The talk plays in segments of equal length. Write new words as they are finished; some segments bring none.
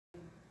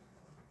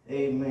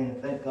Amen.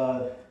 Thank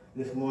God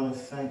this morning,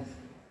 saints.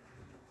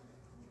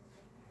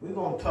 We're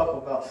going to talk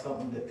about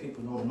something that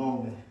people don't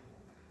normally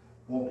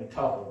want to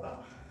talk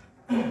about.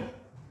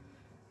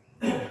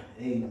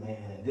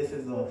 Amen. This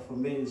is a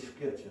familiar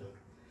scripture,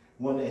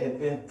 one that has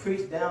been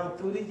preached down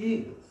through the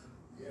years.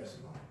 Yes,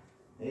 Lord.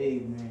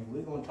 Amen.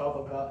 We're going to talk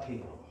about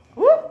hell.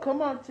 Woo,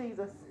 come on,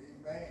 Jesus.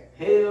 Amen.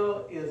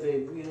 Hell is a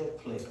real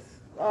place.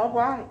 All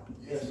right.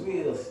 It's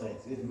real,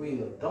 saints. It's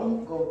real.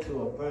 Don't go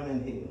to a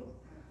burning hell.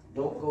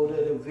 Don't go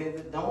there to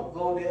visit. Don't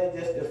go there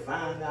just to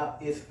find out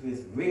if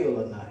it's real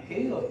or not.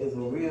 Hell is a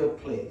real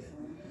place.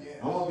 Yes.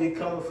 I'm going to be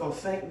coming from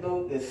St.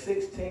 Luke, the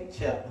 16th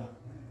chapter,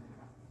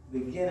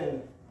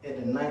 beginning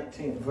at the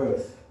 19th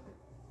verse.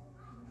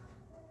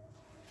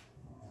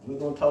 We're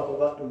going to talk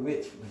about the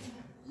rich man.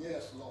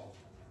 Yes, Lord.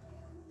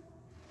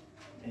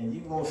 And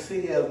you're going to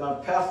see, as my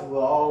pastor will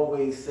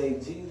always say,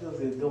 Jesus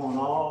is doing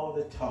all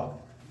the talking.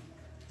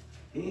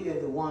 He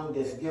is the one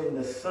that's giving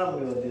the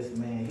summary of this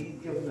man. He's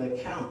giving the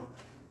account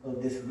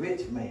of this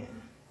rich man.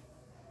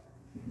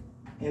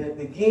 And it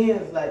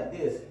begins like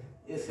this.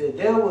 It said,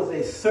 there was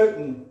a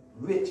certain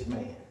rich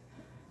man.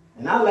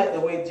 And I like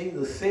the way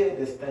Jesus said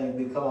this thing,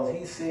 because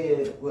he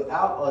said,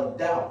 without a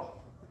doubt,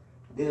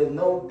 there's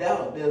no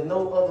doubt, there's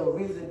no other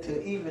reason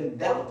to even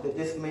doubt that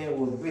this man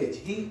was rich.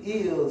 He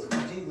is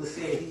who Jesus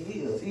said he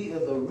is. He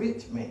is a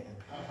rich man.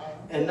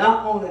 And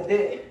not only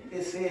that,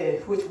 it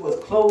said, which was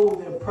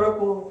clothed in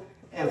purple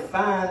and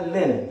fine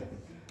linen.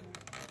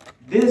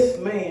 This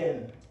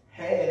man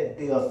had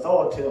the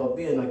authority of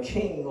being a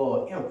king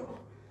or an emperor.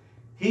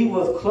 He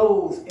was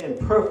clothed in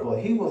purple.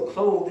 He was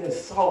clothed in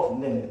soft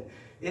linen.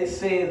 It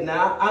says,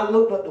 now I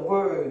looked up the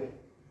word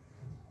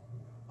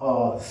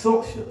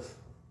sumptuous.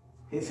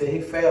 He said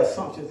he fared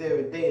sumptuous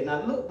every day. And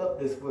I looked up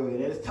this word,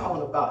 and it's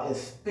talking about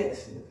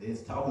expensive.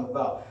 It's talking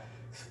about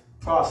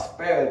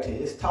prosperity.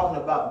 It's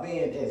talking about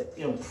being as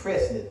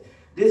impressive.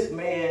 This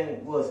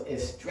man was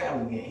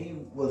extravagant. He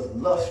was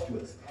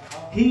lustrous.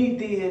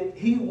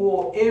 He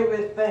wore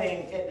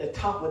everything at the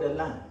top of the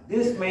line.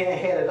 This man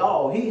had it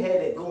all. He had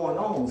it going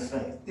on,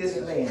 saints. This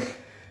man,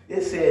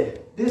 it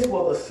said, this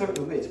was a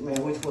certain rich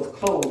man which was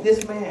clothed.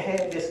 This man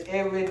had this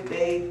every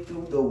day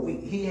through the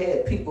week. He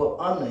had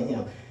people under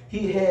him.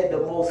 He had the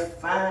most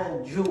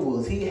fine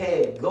jewels. He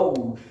had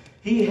gold.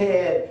 He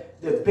had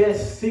the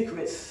best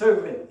secret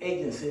servant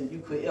agency you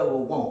could ever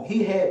want.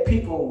 He had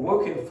people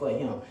working for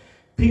him.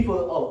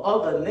 People of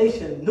other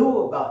nations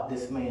knew about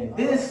this man.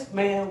 This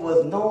man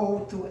was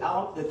known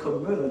throughout the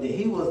community.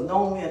 He was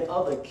known in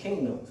other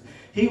kingdoms.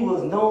 He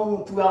was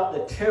known throughout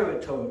the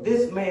territory.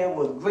 This man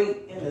was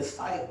great in the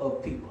sight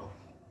of people.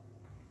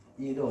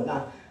 You know, and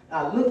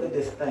I looked at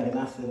this thing and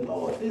I said,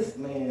 Lord, this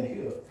man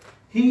here,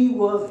 he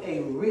was a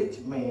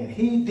rich man.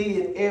 He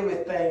did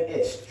everything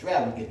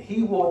extravagant.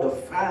 He wore the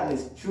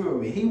finest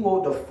jewelry. He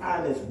wore the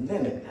finest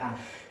linen.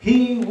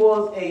 He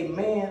was a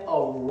man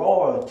of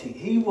royalty.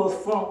 He was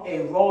from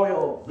a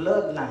royal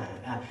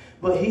bloodline.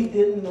 But he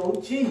didn't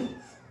know Jesus.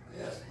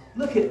 Yes.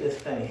 Look at this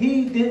thing.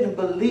 He didn't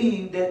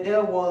believe that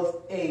there was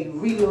a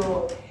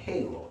real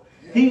hell.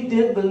 He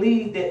didn't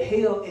believe that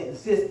hell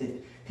existed.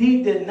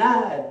 He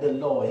denied the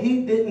Lord.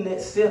 He didn't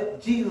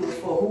accept Jesus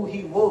for who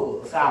he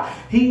was.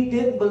 He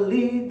didn't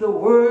believe the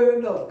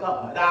word of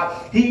God.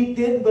 He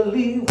didn't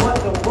believe what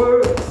the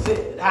word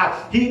said.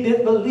 He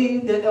didn't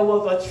believe that there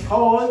was a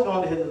charge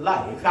on his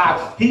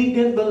life. He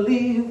didn't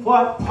believe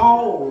what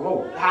Paul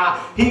wrote.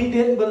 He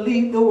didn't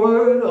believe the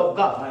word of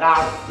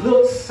God.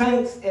 Look,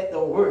 saints, at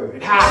the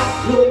word.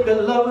 Look,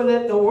 beloved,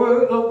 at the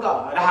word of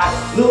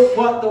God. Look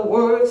what the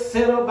word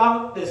said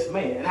about this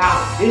man.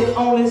 It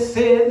only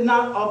said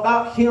not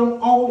about him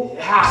only.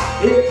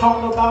 It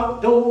talked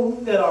about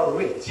those that are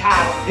rich.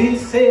 He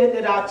said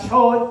that I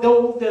charge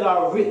those that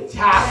are rich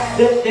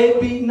that they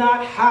be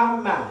not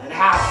high-minded,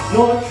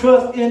 nor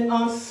trust in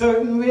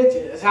uncertain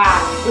riches,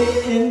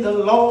 but in the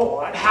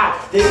Lord.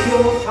 They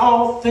give us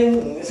all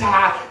things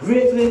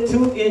richly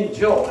to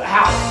enjoy.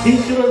 He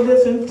should have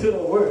listened to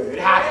the word.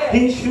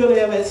 He should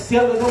have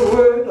accepted the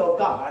word of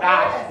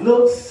God.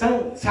 Look,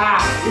 saints,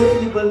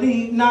 if you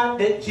believe not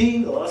that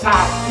Jesus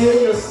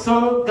is the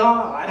Son of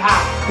God,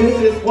 this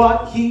is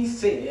what he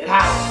said.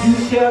 You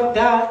shall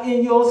die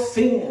in your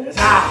sins.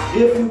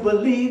 If you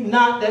believe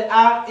not that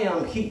I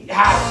am he,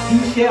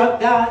 you shall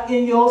die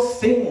in your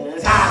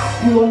sins.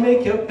 You will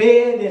make your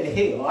bed in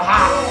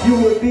hell. You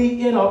will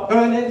be in a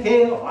burning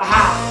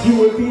hell. You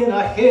will be in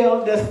a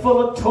hell that's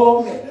full of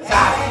torments.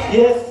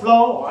 Yes,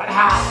 Lord.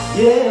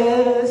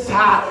 Yes.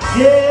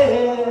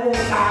 Yes.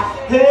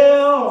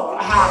 Hell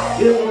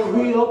is a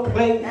real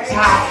place.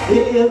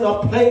 It is a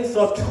place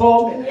of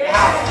torment.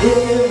 It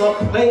is a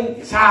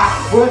place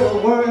where the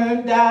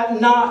worm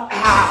died not.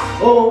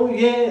 Oh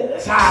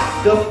yes,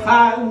 the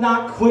fire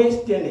not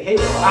quenched in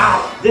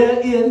hell. There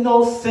is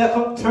no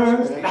second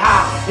turn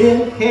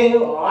in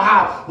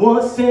hell.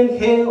 Once in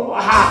hell,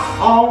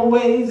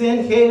 always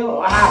in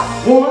hell.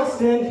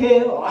 Once in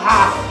hell,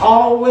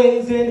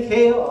 always in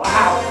hell.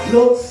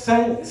 Look,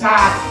 saints,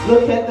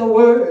 look at the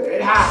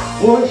word.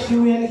 Once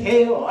you in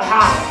hell,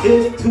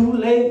 it's too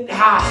late.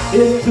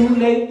 It's too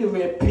late to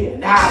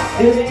repent.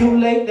 It's too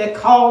late to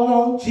call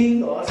on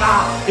Jesus.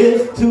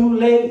 It's too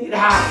late.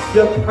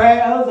 Your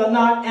prayers are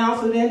not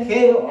answered in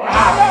hell.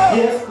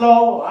 Yes,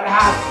 Lord.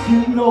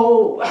 You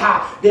know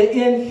that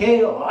in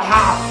hell,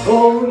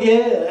 oh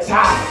yes,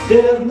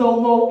 there's no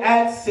more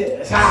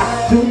access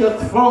to the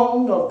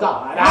throne of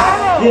God.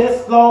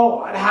 Yes,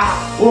 Lord.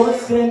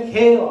 Once in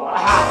hell,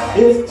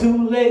 it's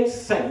too late,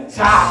 saints.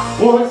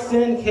 Once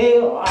in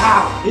hell,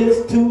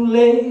 it's too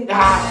late.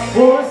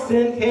 Once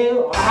in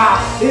hell,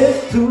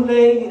 it's too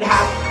late.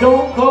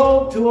 Don't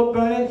go to a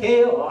burning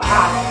hell.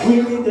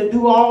 We need to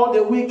do all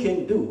that we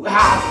can do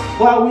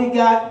while we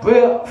got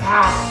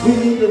breath. We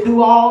need to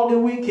do all that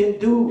we can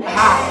do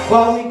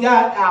while we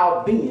got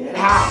our being.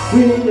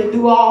 We need to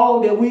do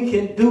all that we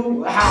can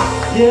do.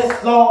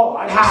 Yes,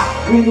 Lord.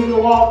 We need to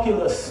walk in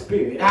the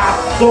Spirit.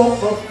 Don't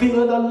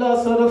fulfill the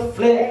lust of the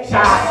flesh.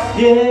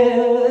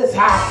 Yes,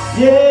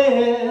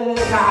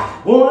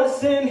 yes.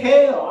 Once in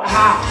hell,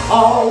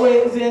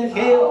 always in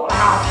hell.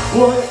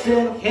 Once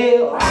in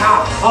hell,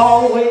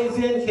 always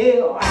in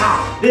hell.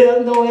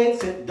 There's no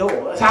exit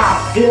doors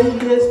in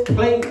this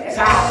place.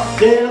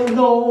 There's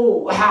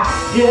no,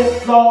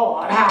 yes,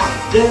 Lord.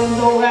 There's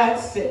no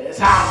access.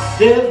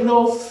 There's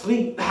no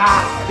sleep.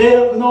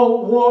 There's no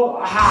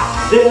water.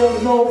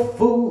 There's no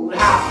food.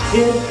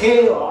 In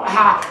hell,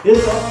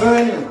 it's a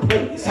burning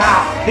place.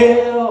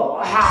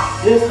 Hell,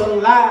 it's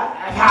alive.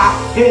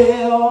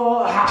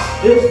 Hell,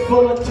 it's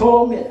full of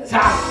torments.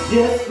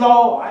 Yes,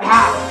 Lord.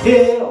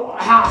 Hell,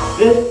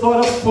 it's for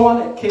the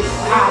fornicator.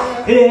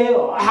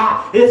 Hell,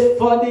 it's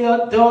for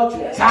the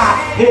adulteress.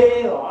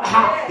 Hell,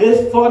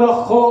 it's for the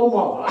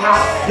homo.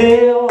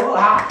 Hell,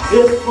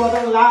 it's for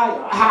the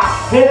liar.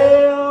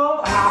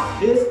 Hell,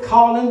 it's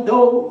calling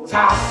those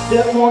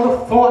that want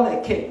to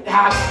fornicate.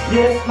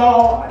 Yes,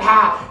 Lord.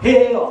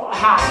 Hell,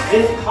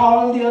 it's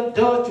calling the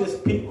adulterous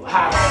people.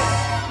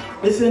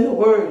 It's in the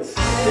words.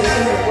 It's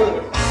in the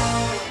word.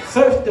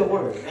 Search the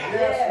word.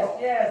 Yes,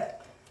 yes.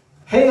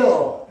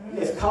 Hell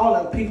is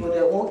calling people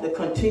that want to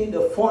continue to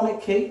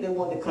fornicate, they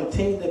want to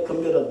continue to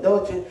commit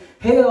adultery.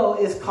 Hell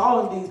is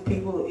calling these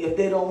people if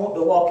they don't want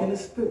to walk in the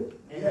Spirit.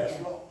 Yes,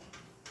 Lord.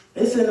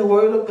 It's in the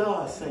Word of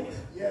God, saints.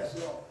 Yes,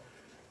 Lord.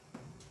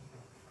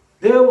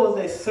 There was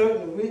a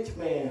certain rich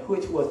man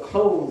which was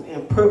clothed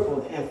in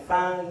purple and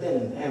fine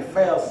linen and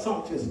fared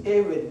sumptuous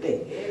every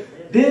day.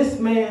 This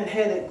man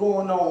had it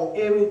going on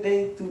every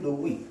day through the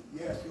week.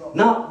 Yes, Lord.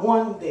 Not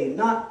 1 day,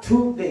 not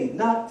 2 days,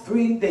 not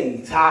 3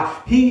 days.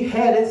 He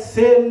had it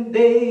 7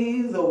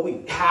 days a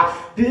week.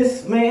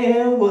 This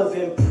man was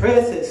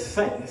impressive,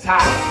 saints.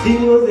 He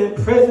was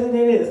impressive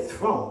in his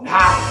throne.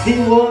 He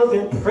was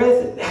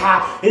impressive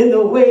in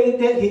the way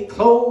that he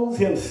clothed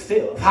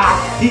himself.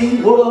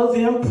 He was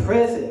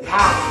impressive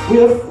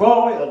with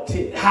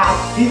royalty.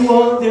 He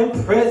was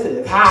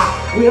impressive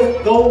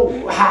with gold.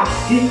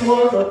 He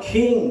was a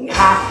king.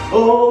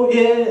 Oh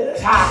yes,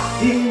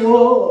 he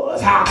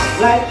was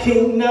like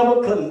King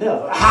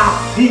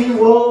Nebuchadnezzar. He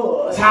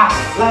was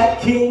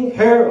like King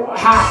Herod.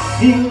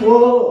 He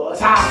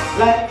was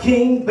like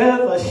King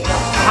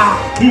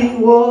Belshazzar. He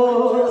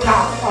was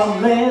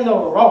a man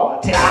of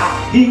royalty.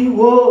 He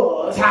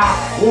was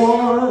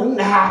one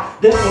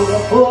that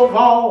was above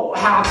all.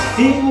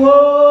 He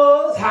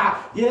was,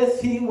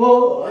 yes he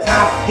was.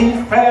 He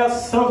fared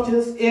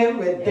sumptuous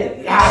every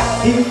day.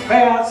 He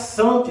fared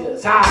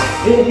sumptuous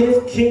in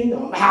his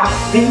kingdom.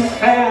 He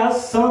fared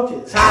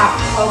sumptuous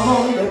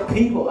among the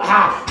people.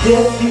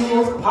 Yes, he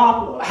was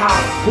popular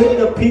with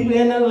the people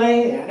in the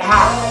land.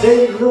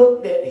 They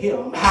looked at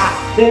him.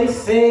 They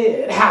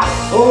said,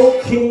 oh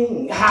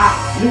king,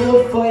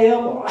 live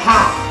forever.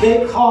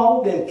 They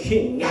called him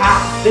king.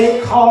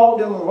 They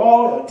called him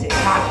royalty.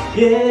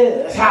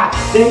 Yes,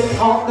 they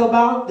talked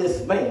about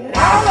this man.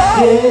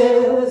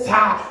 Yes,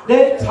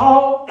 they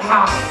talked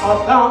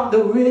about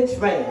the rich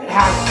man.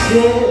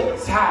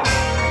 Yes,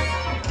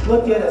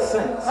 look at it,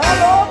 saints.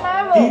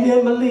 He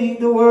didn't believe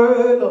the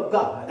word of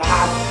God.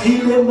 He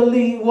didn't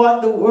believe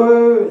what the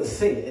word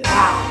said.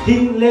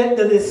 He let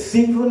the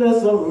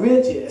deceitfulness of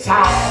riches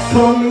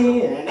come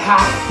in.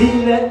 He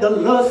let the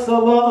lust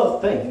of other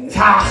things.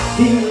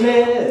 He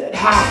let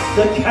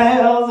the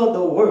cares of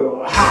the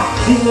world.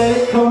 He let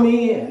it come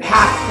in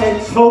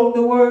and choke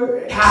the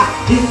word.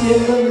 He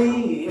didn't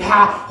believe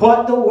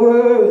what the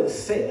word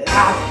said.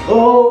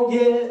 Oh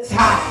yes,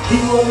 he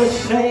was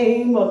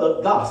ashamed of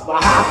the gospel.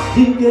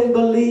 He didn't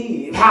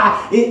believe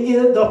it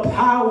is the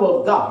power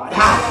of God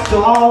to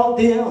all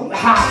them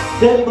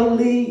that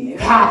believe,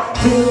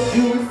 to the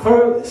Jew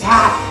first,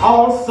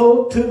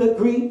 also to the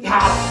Greek.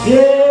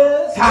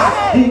 Yes,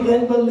 he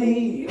didn't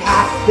believe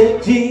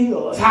that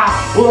Jesus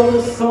was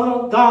the Son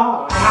of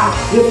God.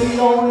 If he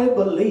only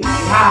believed,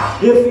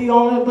 if he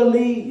only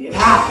believed,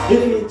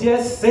 if he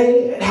just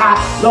said,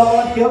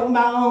 Lord, help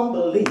my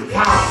unbelief.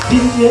 He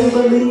didn't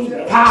believe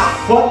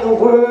what the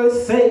word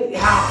said.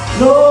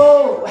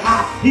 No,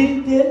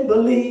 he didn't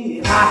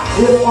believe.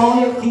 If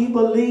only he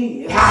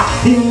believed,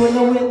 he wouldn't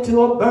have went to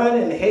into a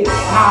burning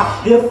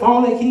hell. If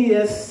only he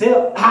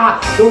accept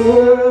the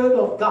word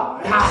of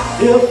God.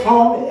 If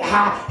only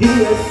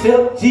he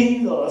accept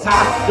Jesus,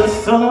 the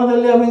Son of the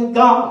living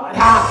God.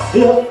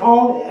 If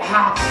only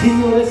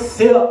he would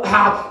accept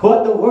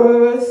what the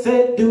word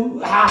said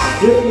do.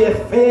 If he had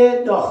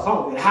fed the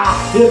hungry,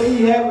 if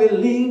he had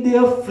relieved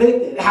the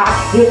afflicted,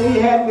 if he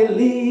had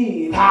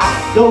relieved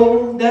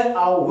those that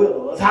are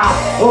widows.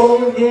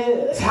 Oh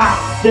yes,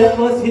 that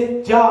was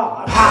his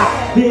job.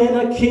 Being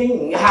a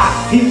king,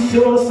 he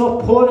should have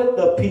supported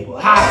the people.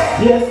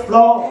 Yes,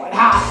 Lord,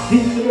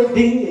 he should have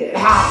did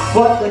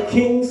what the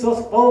kings are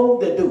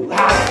supposed to do.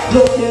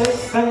 Look at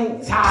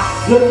saints,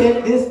 look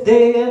at this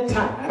day and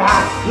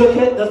time. Look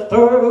at the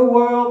third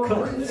world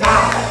countries.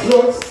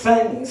 Look,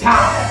 saints,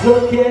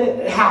 look at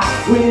it.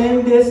 We're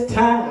in this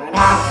time.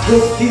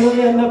 We're still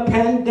in the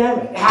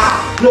pandemic.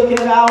 Look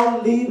at our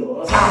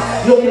leaders.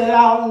 Look at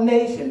our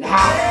nation.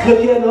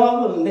 Look at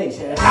other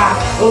nations.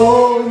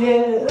 Oh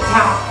yes,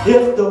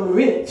 if the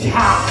rich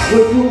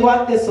would do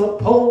what they're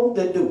supposed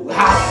to do.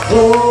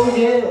 Oh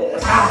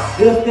yes,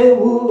 if they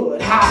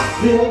would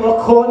live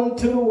according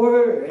to the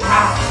word.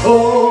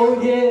 Oh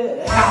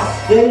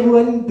yes, they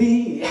wouldn't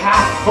be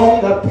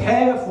on the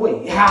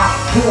pathway to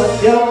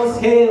a devil's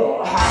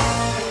hell.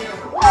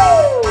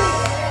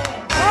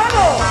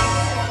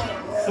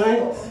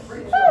 Saints,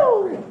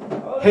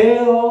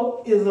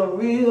 hell is a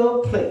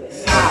real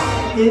place.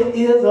 It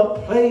is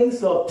a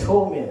place of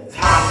torment.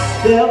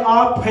 There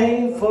are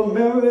painful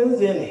memories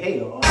in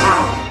hell.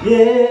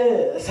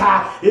 Yes,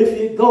 if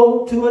you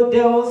go to a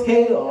devil's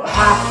hell,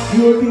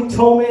 you'll be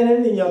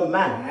tormented in your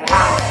mind.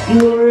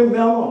 You'll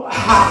remember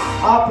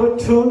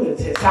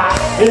opportunities,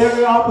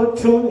 every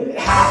opportunity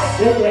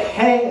that you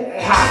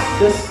had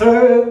to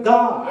serve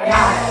God,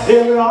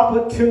 every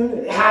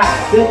opportunity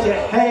that you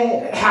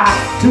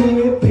had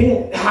to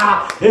repent,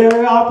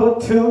 every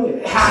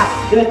opportunity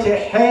that you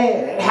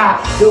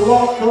had to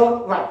walk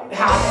upright,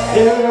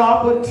 every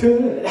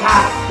opportunity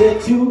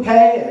that you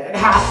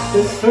had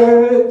to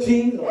serve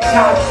Jesus,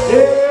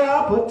 every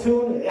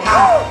opportunity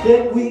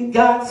that we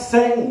got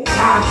saved.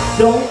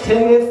 Don't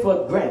take it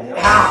for granted.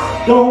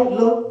 Don't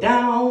look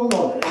down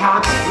on it.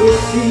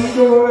 Receive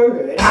the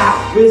word.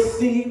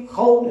 Receive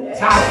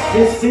holiness.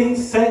 Receive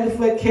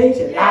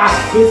sanctification.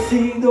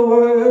 Receive the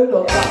word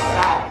of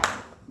God.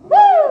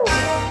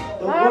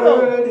 The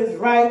word is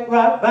right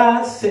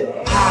by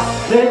itself.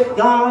 Let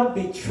God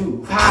be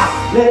true.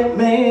 Let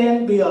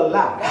man be a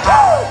lie.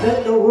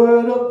 Let the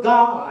word of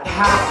God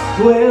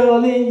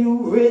dwell in you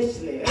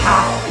richly.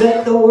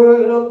 Let the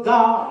word of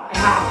God,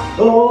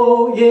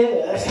 oh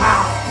yes,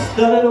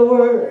 study the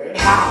word.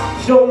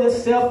 Show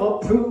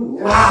yourself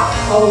approved.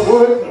 A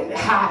workman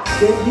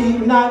that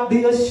need not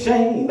be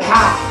ashamed.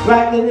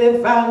 Rightly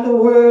divine the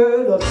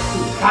word of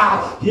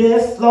truth.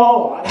 Yes,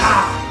 Lord.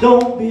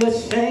 Don't be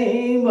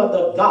ashamed of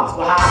the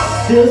gospel.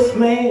 This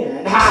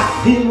man,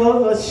 he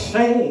was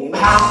ashamed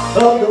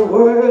of the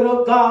word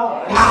of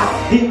God.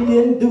 He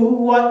didn't do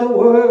what the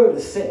word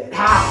said.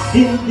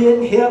 He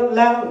didn't help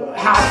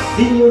Lazarus.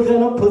 He was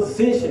in a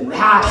position.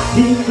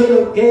 He could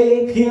have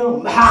gave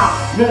him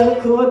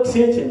medical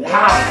attention.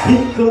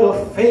 He could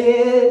have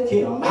fed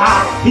him.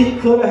 He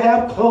could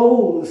have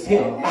clothed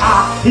him.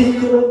 He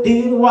could have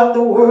did what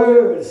the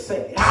word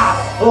said.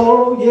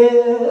 Oh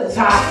yes.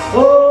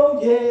 Oh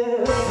yes.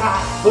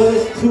 But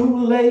it's too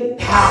late.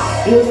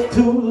 It's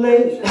too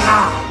late.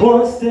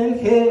 Once in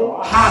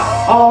hell,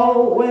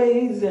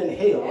 always in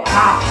hell.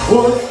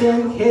 Once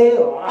in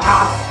hell.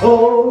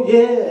 Oh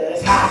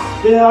yes.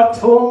 There are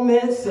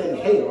torments in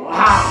hell.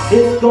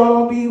 It's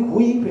gonna be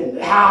weeping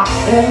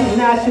and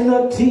gnashing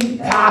of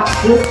teeth.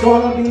 It's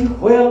gonna be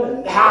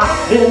wailing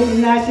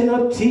and gnashing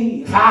of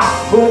teeth.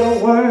 Where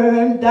the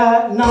worm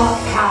died not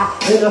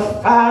and the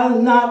fire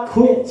not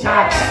quenched.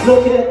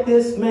 Look at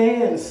this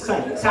man,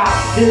 saints.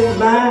 His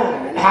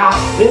mind,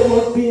 it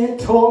was being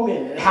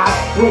tormented.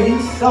 When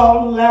he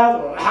saw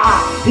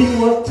Lazarus, he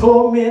was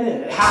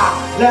tormented.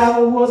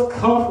 Lazarus was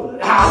comforted,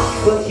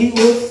 but he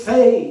was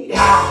saved.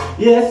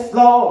 Yes,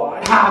 Lord.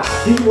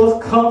 He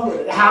was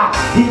comforted.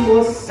 He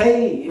was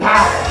saved.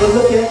 But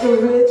look at the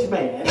rich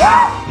man.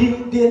 He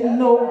didn't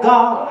know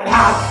God.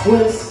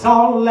 When he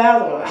saw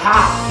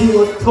Lazarus, he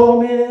was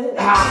tormented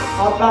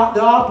about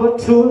the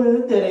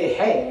opportunity that he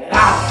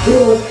had.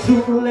 It was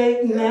too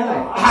late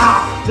now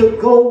to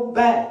go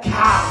back.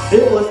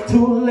 It was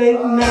too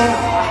late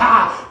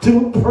now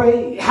to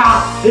pray.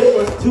 It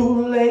was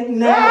too late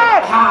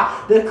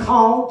now to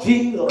call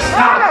Jesus.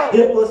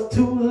 It was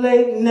too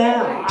late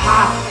now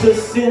to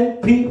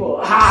send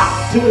people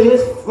to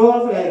his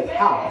brother's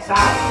house.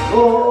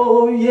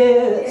 Oh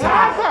yes,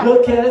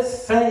 look at it,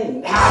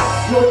 saints.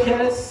 Look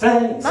at it,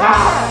 saints.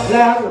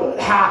 Lazarus,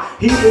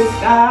 he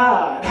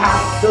desired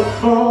the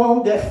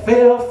crumb that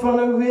fell from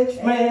the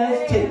rich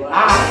man's table.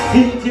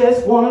 He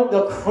just wanted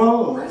the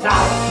crumbs.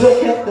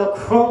 Look at the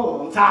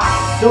crumbs.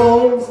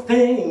 Those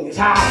things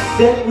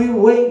that we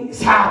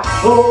waste.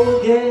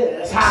 Oh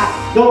yes,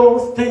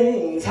 those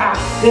things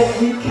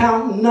that we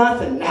count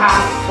nothing.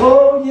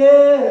 Oh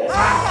yes,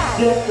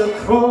 just the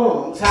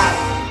crumbs.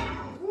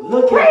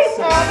 Look Praise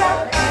at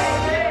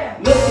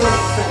God. Look at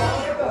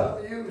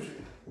saints.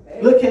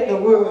 Look at the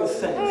word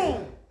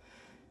saints.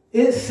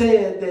 It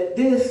said that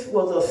this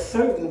was a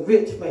certain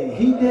rich man.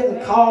 He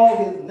didn't call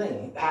his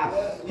name.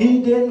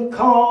 He didn't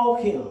call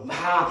him.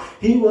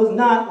 He was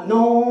not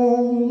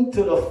known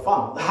to the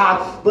Father.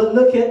 But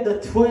look at the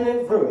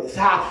 20th verse.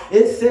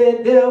 It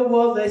said there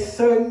was a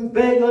certain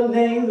beggar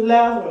named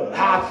Lazarus.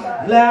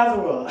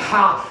 Lazarus.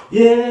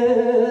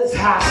 Yes.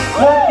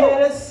 Look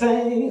at the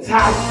saints.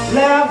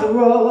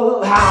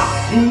 Lazarus.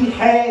 He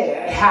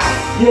had.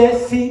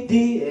 Yes, he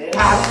did.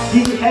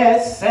 He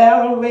had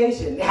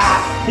salvation.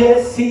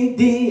 Yes, he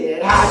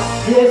did.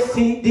 Yes,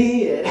 he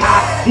did.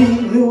 He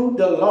knew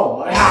the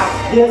Lord.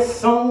 Yes,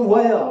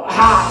 somewhere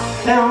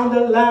down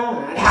the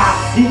line,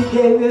 he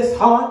gave his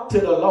heart to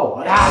the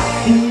Lord.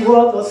 He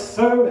was a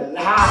servant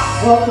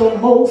of the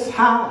Most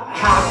High.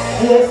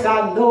 Yes,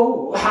 I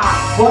know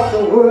what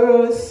the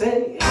word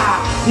says.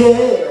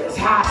 Yes,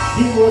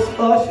 he was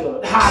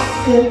ushered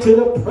into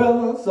the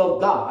presence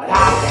of God.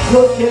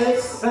 Look at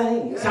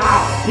saints.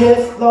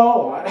 Yes,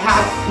 Lord.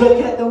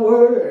 Look at the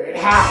word.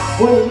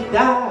 When he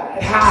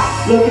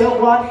died, look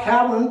at what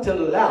happened to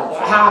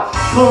Lazarus.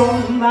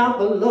 Come, my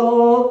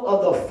beloved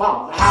of the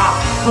Father.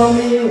 Come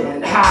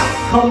in.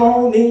 Come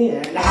on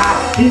in.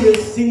 He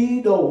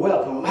received a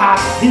welcome.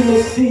 He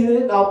received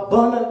it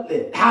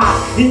abundantly.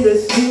 He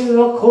received it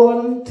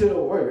according to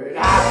the word.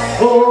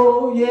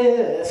 Oh,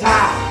 yes.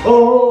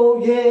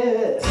 Oh,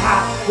 yes.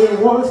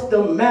 When once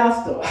the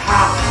master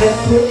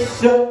had put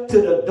shut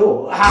to the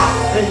door,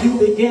 and you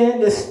began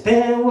to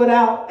stand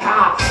without,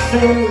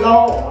 saying,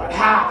 Lord,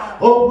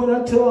 open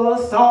unto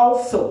us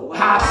also.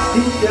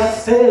 He shall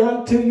say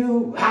unto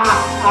you,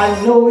 I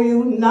know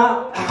you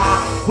not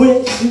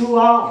whence you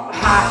are.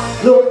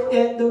 Look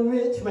at the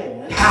rich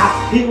man.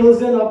 He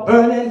was in a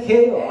burning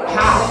hell.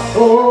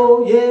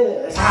 Oh,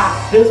 yes.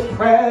 His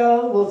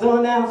prayer was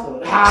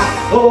unanswered.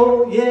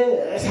 Oh,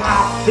 yes.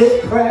 His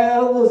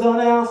prayer was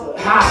unanswered.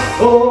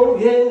 Oh,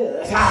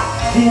 yes.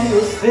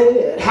 Jesus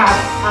said,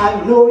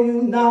 I know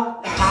you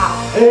not.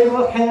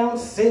 Abraham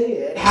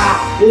said,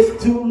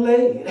 it's too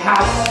late.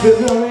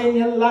 Remember in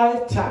your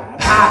lifetime,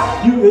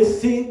 you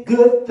received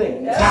good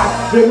things.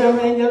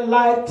 Remember in your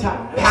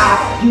lifetime,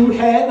 you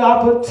had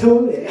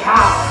opportunity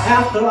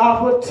after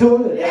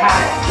opportunity.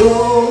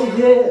 Oh,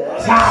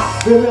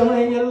 yes. Remember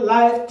in your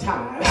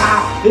lifetime,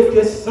 if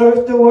you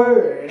search the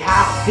word,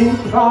 he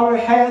probably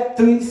had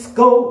 10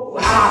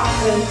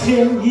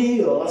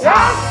 years.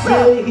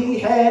 Maybe he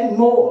had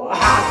more.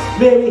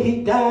 Maybe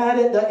he died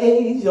at the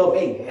age of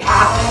 8.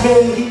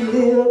 Maybe he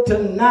lived to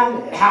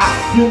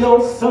 90. You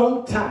know,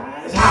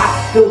 sometimes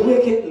the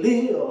wicked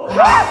live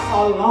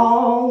a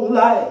long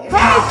life. He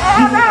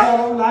had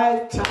a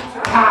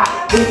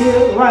lifetime to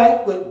get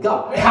right with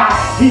God.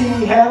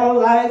 He had a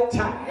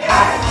lifetime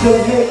to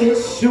make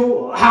it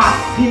sure.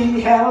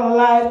 He had a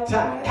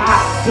lifetime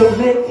to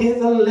make his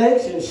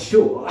election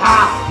sure.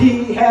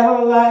 He had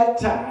a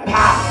lifetime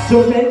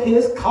to make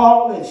his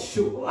calling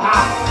sure.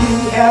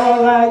 He had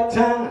a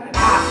lifetime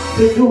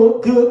to do a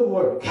good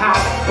work.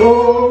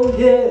 Oh,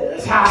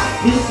 yes.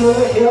 He could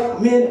have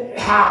helped many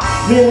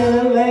in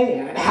the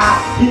land.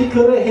 He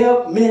could have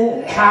helped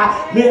many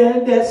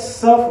that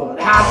suffered,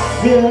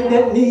 many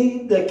that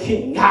need the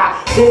king.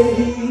 They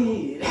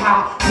need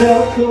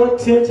medical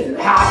attention.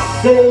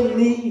 They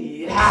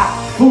need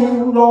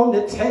food on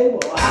the table.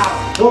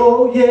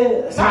 Oh,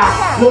 yes.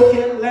 Look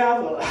at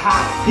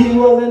Lazarus. He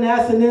wasn't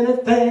asking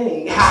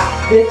anything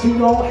that you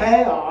don't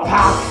have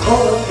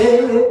on a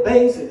daily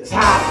basis.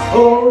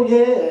 Oh,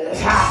 yes.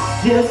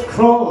 Just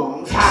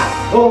crumbs.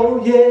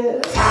 Oh,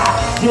 yes.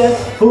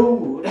 Just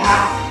food.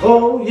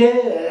 Oh,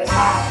 yes.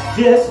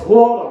 Just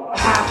water.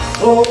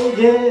 Oh,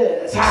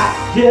 yes.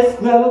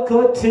 Just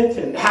medical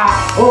attention.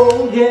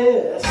 Oh,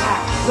 yes.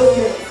 Look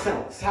at the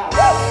saints.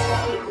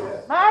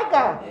 My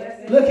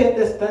God. Look at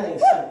this thing,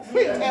 saints.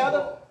 Preach,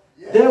 Elder.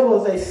 There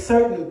was a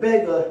certain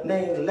beggar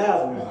named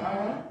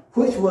Lazarus,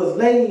 which was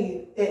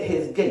laid at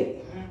his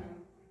gate,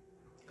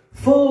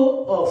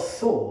 full of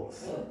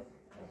sores,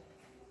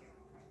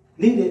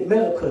 needed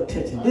medical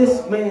attention.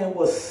 This man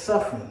was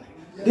suffering.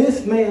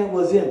 This man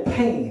was in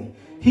pain.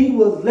 He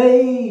was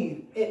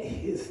laid at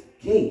his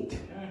gate,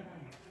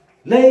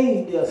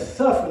 laid there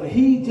suffering.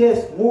 He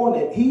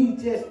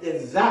just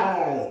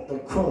desired the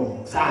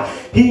crumbs.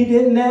 He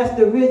didn't ask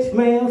the rich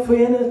man for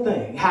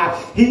anything.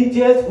 He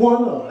just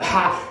wondered,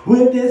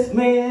 will this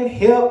man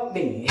help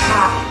me?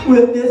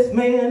 Will this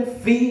man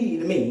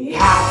feed me?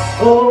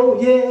 Oh,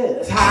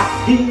 yes,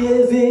 he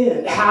is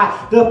in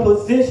the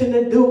position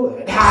to do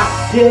it.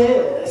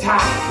 Yes,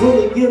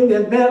 will he give me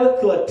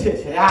medical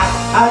attention?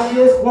 I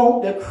just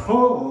want the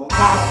crumbs.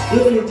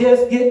 If you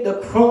just get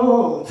the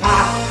crumbs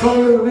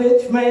from the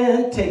rich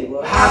man's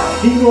table,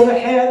 he would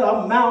have had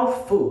a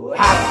mouthful.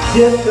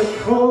 Just the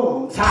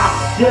crumbs,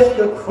 just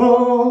the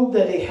crumbs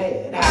that he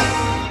had.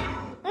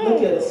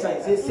 Look at the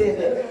saints. It said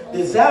that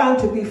desiring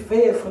to be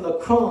fed from the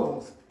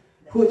crumbs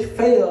which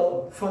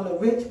fell from the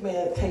rich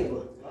man's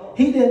table.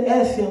 He didn't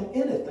ask him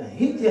anything.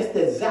 He just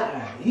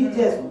desired. He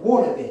just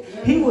wanted it.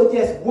 He was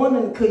just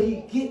wondering, could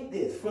he get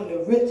this from the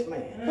rich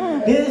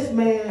man? This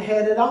man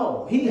had it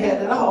all. He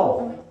had it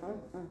all.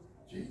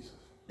 Jesus.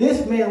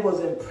 This man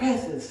was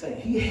impressive,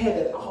 saying he had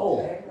it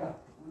all.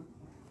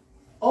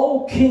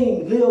 O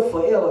king, live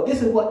forever.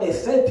 This is what they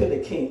said to the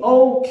king.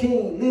 O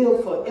king,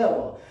 live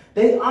forever.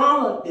 They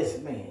honored this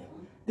man.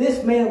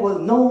 This man was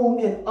known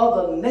in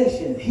other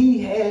nations.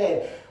 He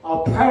had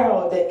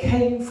apparel that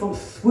came from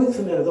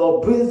Switzerland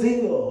or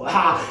Brazil.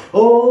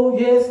 Oh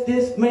yes,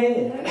 this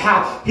man,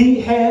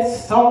 he had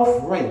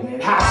soft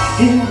raiment.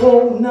 He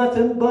wore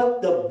nothing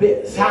but the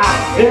best.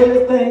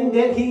 Everything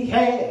that he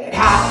had,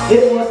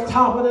 it was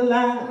top of the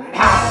line.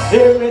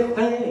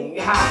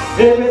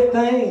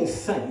 Everything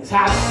saints,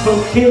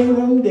 from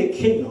kingdom to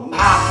kingdom,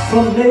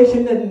 from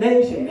nation to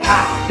nation,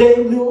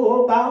 they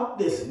knew about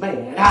this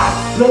man.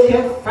 Look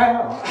at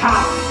Pharaoh.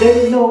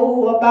 They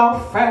know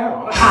about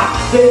Pharaoh.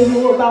 They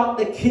knew about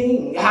the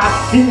king.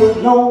 He was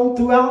known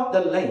throughout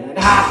the land.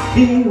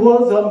 He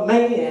was a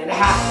man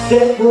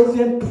that was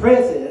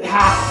impressive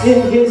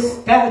in his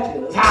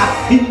statures.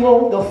 He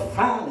wore the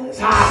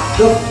finest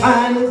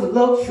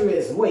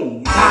luxurious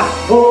ways.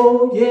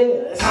 Oh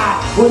yes,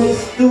 when he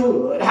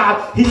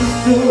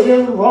stood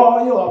in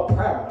royal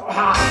apparel.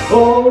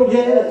 Oh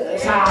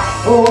yes,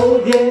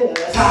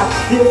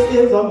 this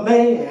is a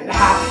man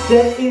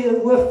that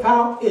is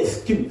without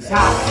excuse.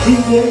 He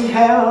didn't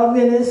have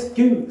an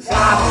excuse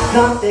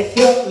not to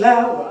help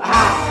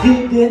Lazarus.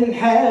 He didn't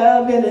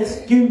have an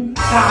excuse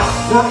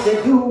not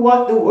to do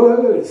what the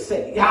words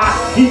say.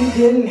 He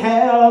didn't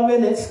have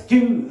an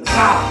excuse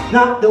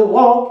not to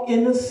walk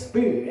in the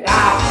spirit.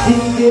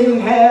 He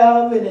didn't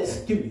have an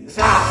excuse.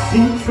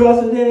 He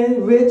trusted in his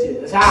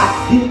riches.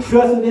 He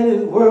trusted in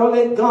his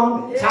worldly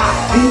garments.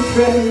 He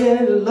trusted in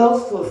his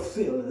lustful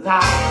feelings.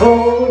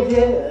 Oh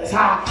yes,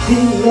 he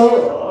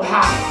loved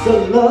the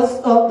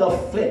lust of the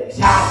flesh.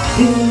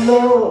 He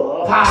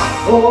loved,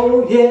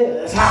 oh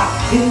yes,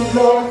 he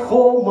loved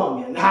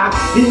whoremongering.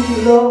 He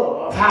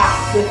loved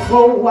to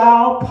throw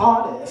wild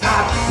parties.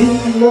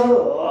 He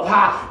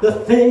loved the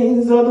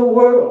things of the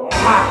world.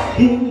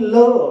 He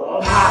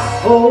loved,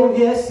 oh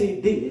yes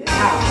he did.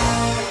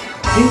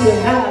 He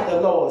denied the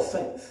Lord's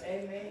saints.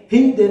 Amen.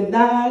 He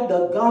denied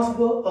the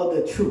gospel of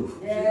the truth.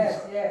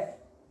 Yes, yes.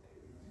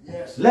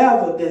 Yes.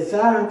 Lazarus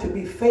desired to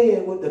be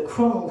fed with the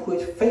crumbs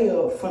which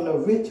fell from the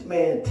rich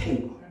man's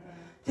table.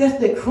 Just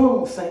the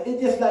crumbs, saint.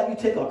 It's just like you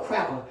take a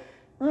cracker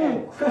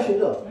and crush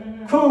it up.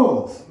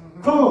 Crumbs.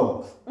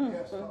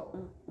 Yes, Lord.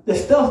 The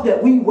stuff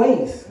that we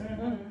waste.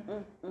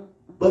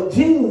 But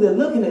Jesus is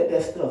looking at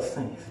that stuff,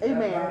 saints.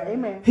 Amen.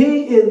 Amen.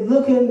 He is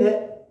looking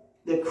at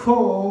the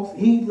crumbs.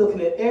 He's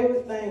looking at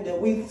everything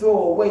that we throw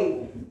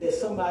away that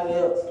somebody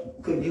else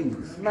could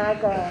use. My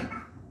God.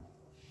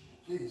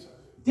 Jesus.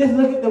 Just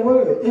look at the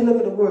word. Just look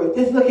at the word.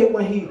 Just look at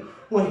when he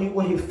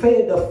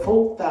fed the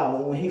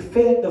 4,000, when he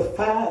fed the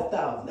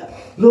 5,000.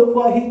 Look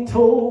what he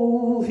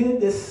told his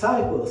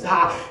disciples.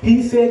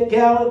 He said,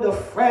 gather the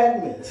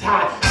fragments.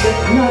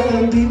 Let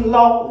nothing be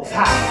lost.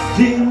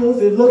 Jesus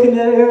is looking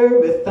at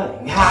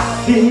everything.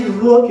 He's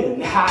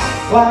looking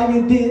why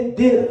you did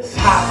this,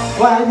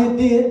 why you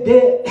did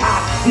that.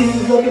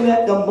 He's looking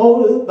at the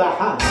motive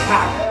behind.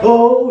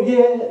 Oh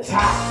yes,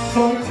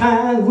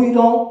 sometimes we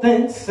don't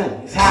think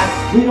things.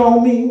 We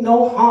don't mean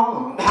no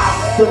harm.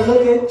 But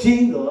look at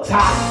Jesus.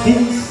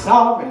 He's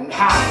sovereign.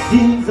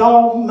 He's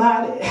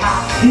almighty.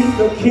 He's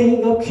the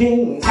King of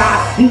kings.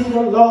 He's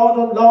the Lord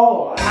of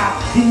lords.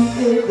 He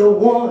is the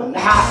one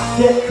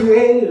that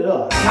created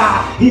us.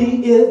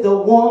 He is the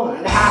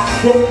one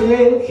that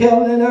created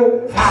heaven and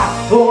earth.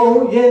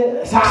 Oh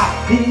yes,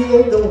 he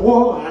is the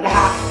one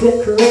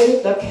that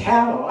created the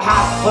cattle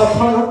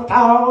upon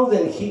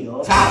 1,000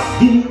 hills.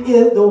 He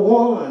is the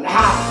one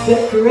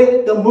that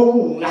created the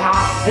moon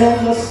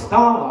and the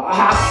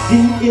stars.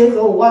 He is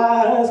a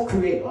wise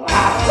creator.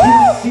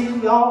 He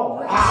sees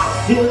all.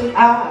 His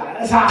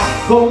eyes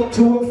go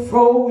to and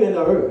fro in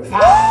the earth.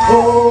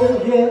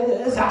 Oh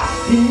yes,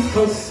 he's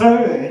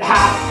concerned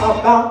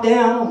about the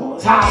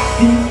animals.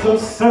 He's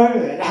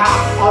concerned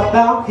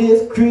about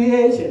his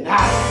creation.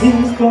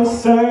 He's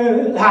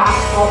concerned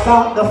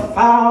about the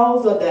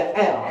fowls of the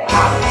air.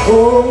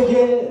 Oh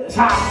yes,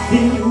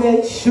 he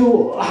makes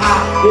sure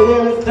that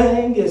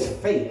everything is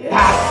fed.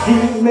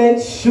 He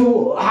makes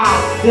sure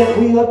that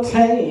we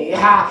obtain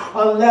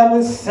a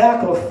lamb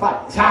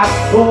sacrifice.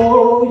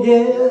 Oh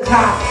yes,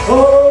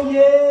 oh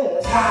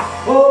yes,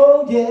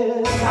 oh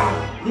yes,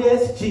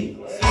 yes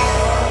Jesus.